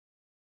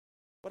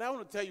 But I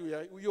want to tell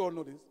you, you all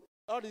know this.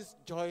 All these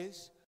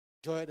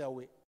joy that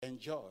we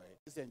enjoy,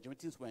 these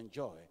things we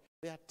enjoy,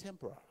 they are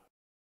temporal.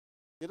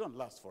 They don't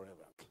last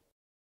forever.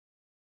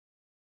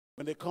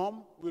 When they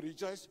come, we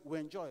rejoice, we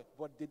enjoy,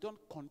 but they don't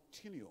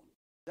continue.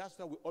 That's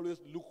why we always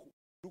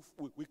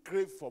we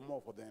crave for more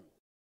for them.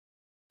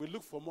 We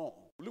look for more.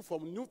 We look for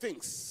new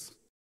things.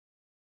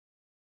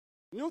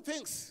 New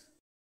things.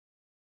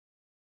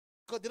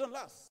 Because they don't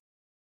last.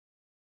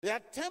 They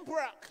are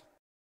temporal.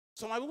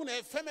 Some are even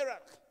ephemeral.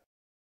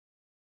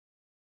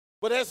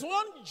 But there's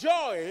one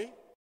joy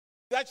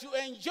that you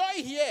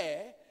enjoy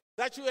here,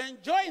 that you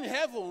enjoy in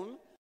heaven,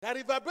 that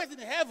reverberates in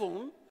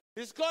heaven.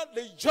 It's called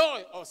the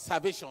joy of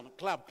salvation.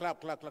 Clap, clap,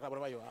 clap, clap,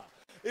 wherever you are.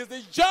 It's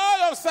the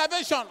joy of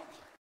salvation.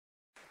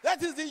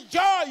 That is the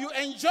joy you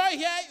enjoy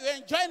here,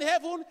 you enjoy in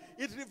heaven.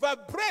 It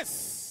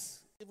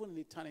reverberates even in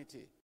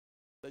eternity.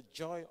 The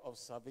joy of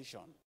salvation.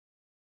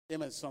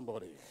 Amen,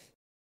 somebody.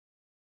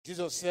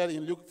 Jesus said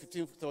in Luke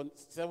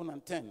 15:7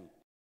 and 10.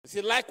 He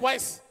said,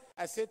 likewise,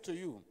 I say to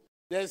you,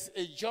 there's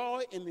a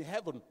joy in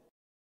heaven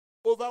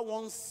over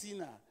one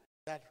sinner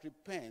that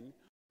repents,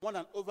 more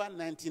than over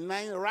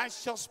 99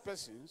 righteous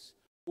persons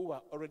who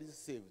are already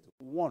saved.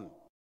 One.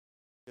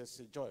 There's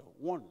a joy.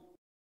 One.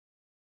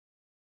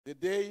 The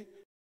day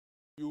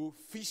you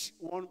fish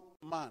one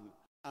man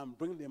and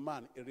bring the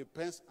man, he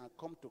repents and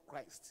come to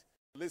Christ.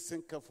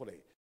 Listen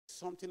carefully.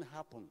 Something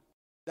happened.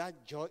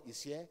 That joy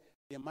is here.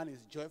 The man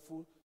is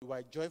joyful. You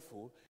are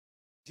joyful.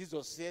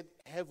 Jesus said,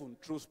 heaven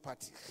throws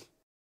party.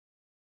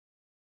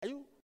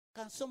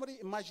 Can somebody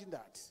imagine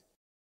that?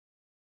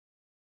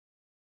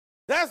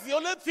 That's the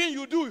only thing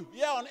you do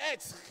here on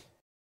earth.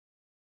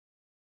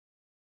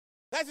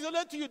 That's the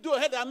only thing you do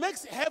here that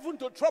makes heaven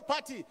to throw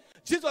party.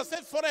 Jesus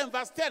said further in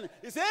verse 10,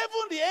 he said,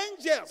 even the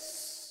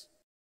angels,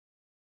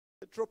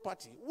 they throw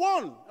party.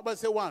 One. Everybody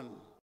say one.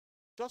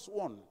 Just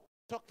one.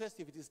 Talk less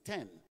if it is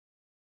 10.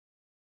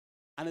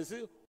 And they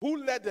say,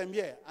 who led them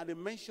here? And they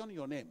mention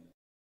your name.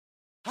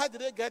 How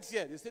did they get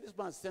here? They say, this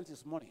man sent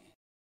his money.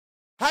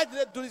 How did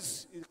they do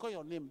this? They call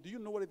your name. Do you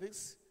know what it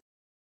is?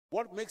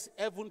 What makes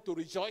heaven to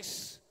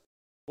rejoice?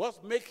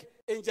 What makes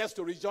angels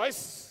to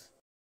rejoice?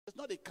 It's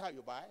not a car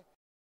you buy.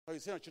 Or you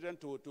send your children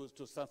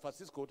to San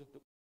Francisco.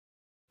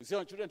 You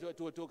send your children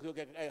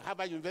to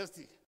Harvard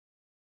University.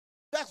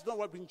 That's not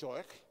what brings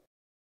joy.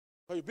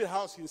 Or you build a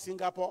house in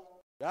Singapore.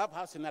 You have a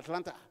house in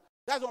Atlanta.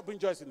 That's what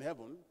brings joy in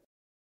heaven.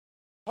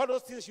 All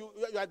those things you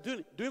are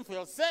doing for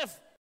yourself,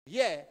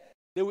 yeah,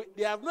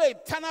 they have no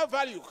eternal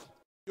value.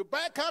 You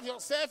buy a car for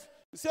yourself,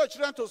 you send your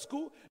children to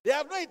school, they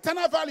have no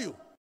eternal value.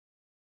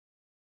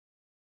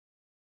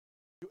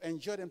 You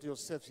enjoy them to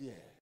yourself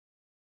here.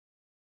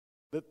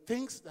 The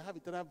things that have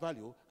eternal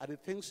value are the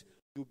things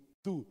you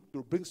do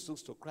to bring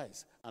souls to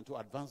Christ and to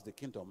advance the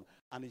kingdom,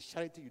 and the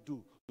charity you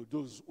do to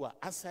those who are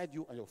outside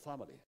you and your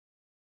family.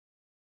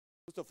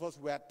 Most of us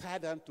were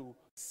tied down to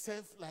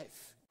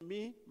self-life.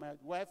 Me, my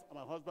wife, and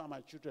my husband, and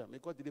my children. May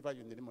God deliver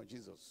you in the name of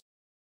Jesus.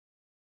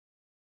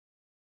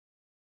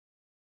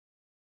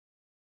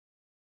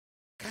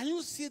 Can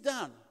you sit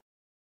down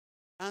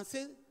and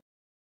say,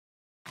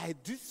 I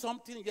did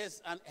something,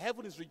 yes, and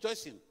heaven is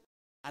rejoicing,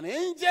 and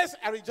angels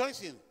are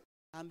rejoicing,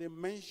 and they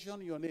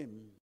mention your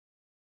name?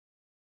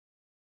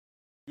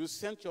 You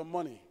sent your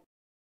money.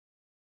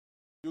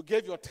 You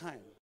gave your time.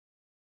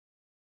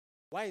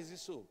 Why is it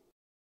so?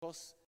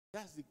 Because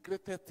that's the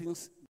greatest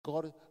things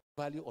God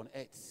value on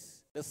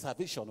earth, the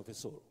salvation of a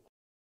soul.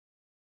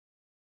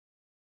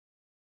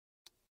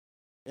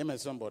 Amen,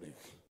 somebody.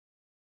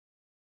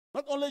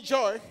 Not only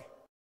joy,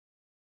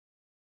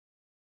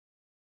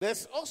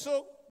 there's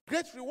also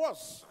great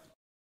rewards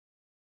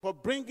for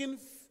bringing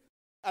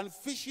and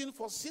fishing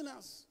for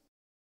sinners.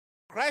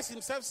 Christ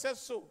himself says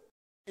so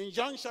in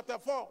John chapter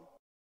 4,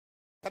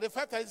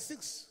 35,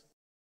 36.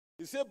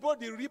 He said both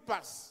the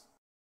reapers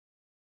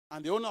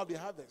and the owner of the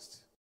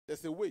harvest,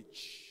 there's a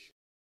wage.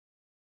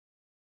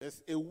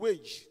 There's a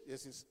wage.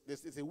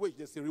 There's a wage.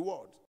 There's a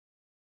reward.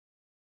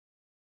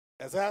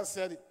 Isaiah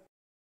said in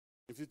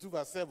 52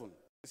 verse 7,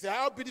 he said,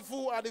 how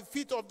beautiful are the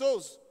feet of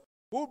those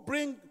who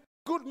bring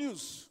good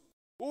news,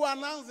 who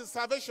announce the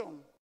salvation.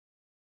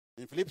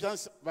 In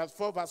Philippians verse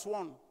 4 verse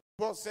 1,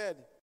 Paul said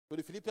to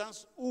the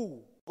Philippians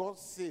who God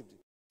saved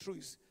through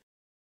his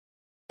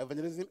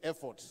evangelism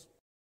efforts,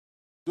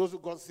 those who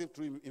God saved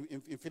through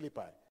in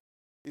Philippi,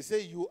 he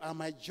said, you are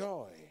my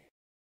joy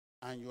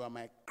and you are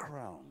my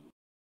crown.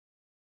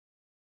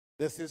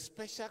 There's a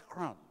special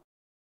crown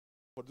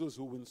for those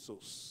who win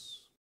souls.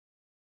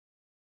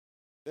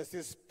 There's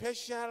a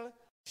special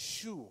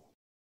shoe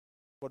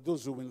for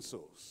those who win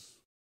souls.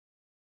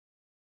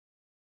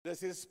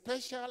 There's a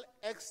special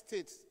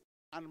estate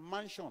and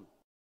mansion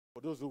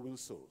for those who win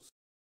souls.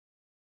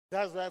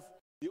 That's why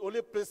the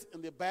only place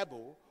in the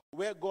Bible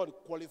where God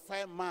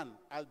qualified man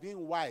as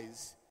being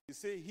wise, he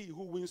said he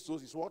who wins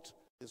souls is what?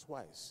 Is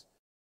wise.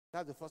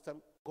 That's the first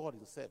time God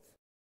himself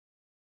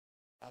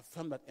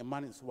affirmed that a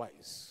man is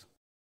wise.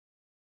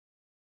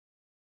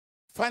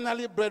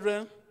 Finally,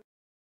 brethren,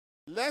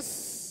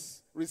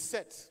 let's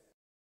reset.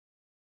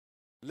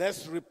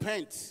 Let's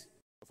repent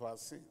of our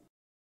sin.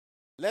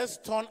 Let's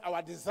turn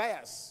our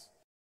desires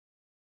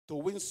to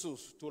win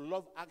souls, to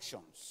love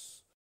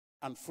actions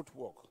and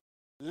footwork.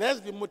 Let's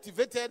be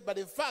motivated by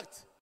the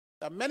fact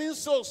that many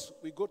souls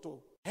will go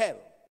to hell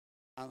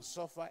and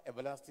suffer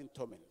everlasting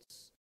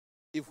torments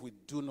if we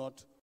do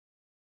not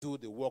do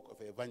the work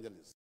of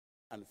evangelism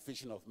and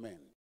fishing of men.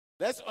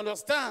 Let's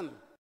understand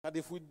that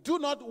if we do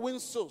not win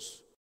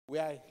souls, we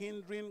are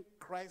hindering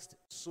Christ's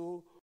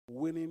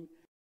soul-winning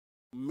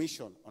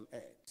mission on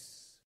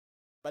earth.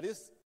 But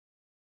this,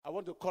 I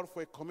want to call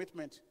for a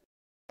commitment.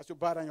 As you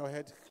bow down your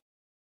head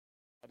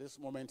at this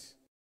moment,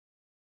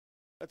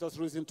 let us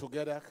reason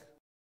together.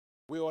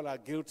 We all are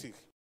guilty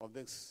of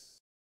this.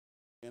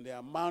 In the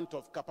amount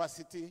of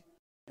capacity,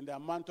 in the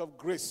amount of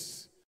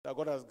grace that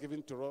God has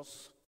given to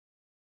us,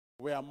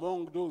 we are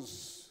among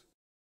those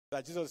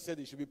that Jesus said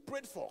he should be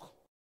prayed for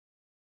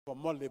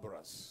more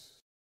laborers.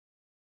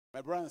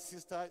 My brother and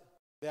sister,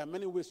 there are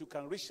many ways you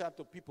can reach out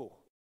to people.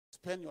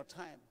 Spend your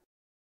time.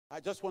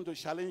 I just want to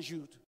challenge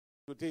you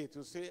today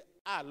to say,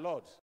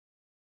 Lord,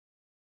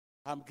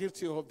 I'm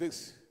guilty of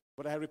this,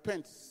 but I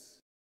repent.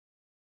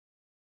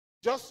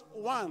 Just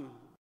one,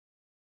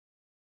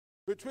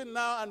 between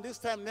now and this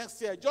time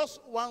next year, just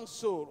one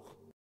soul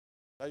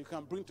that you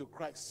can bring to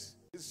Christ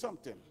is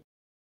something.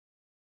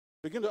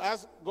 Begin to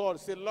ask God,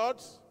 say, Lord,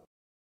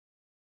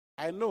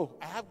 I know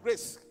I have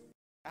grace,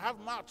 I have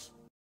mouth,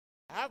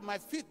 I have my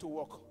feet to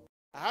walk,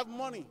 I have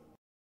money.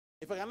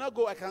 If I cannot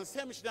go, I can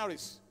send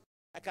missionaries,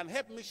 I can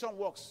help mission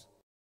works,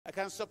 I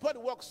can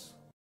support works.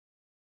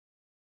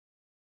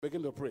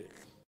 Begin to pray.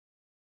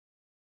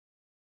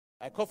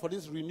 I call for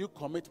this renewed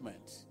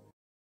commitment.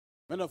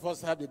 Many of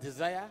us have the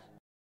desire.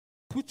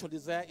 Put your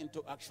desire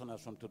into action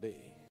as from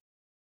today.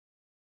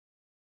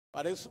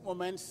 At this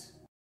moment,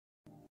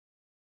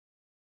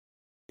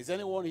 is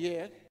anyone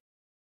here,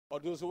 or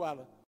those who are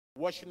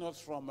watching us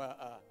from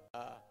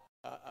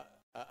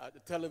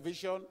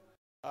television,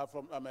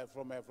 from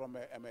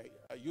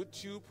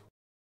YouTube,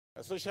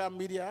 social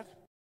media,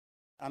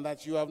 and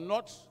that you have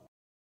not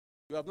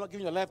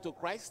given your life to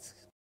Christ?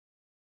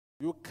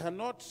 You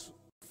cannot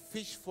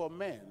fish for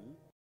men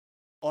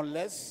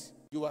unless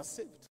you are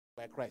saved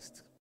by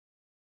Christ.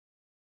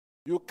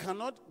 You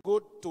cannot go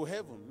to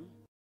heaven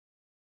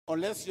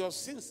unless your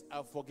sins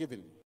are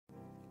forgiven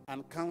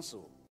and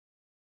cancelled.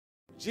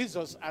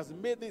 Jesus has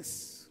made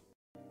this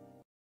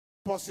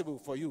possible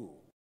for you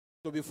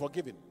to be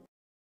forgiven.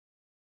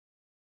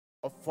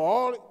 For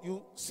all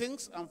your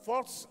sins and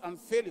faults and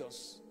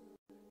failures,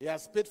 he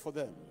has paid for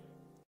them.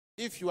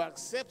 If you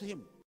accept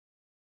him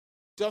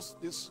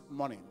just this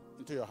morning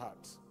into your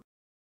heart,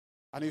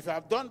 and if you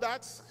have done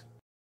that,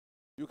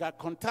 you can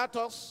contact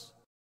us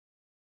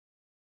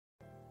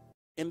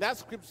in that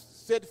script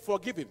said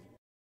forgiving,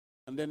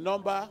 and the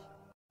number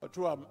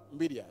through our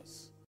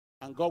medias.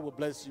 And God will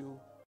bless you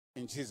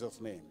in Jesus'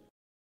 name.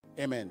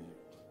 Amen.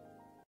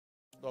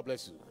 God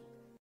bless you.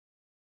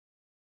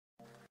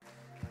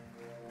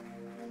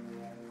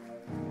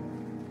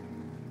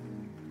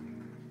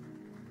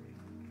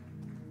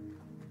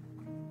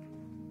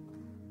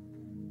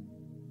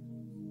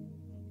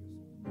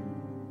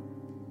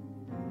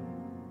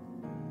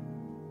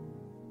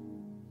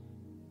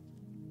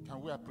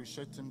 Can we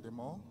appreciate him the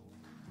more?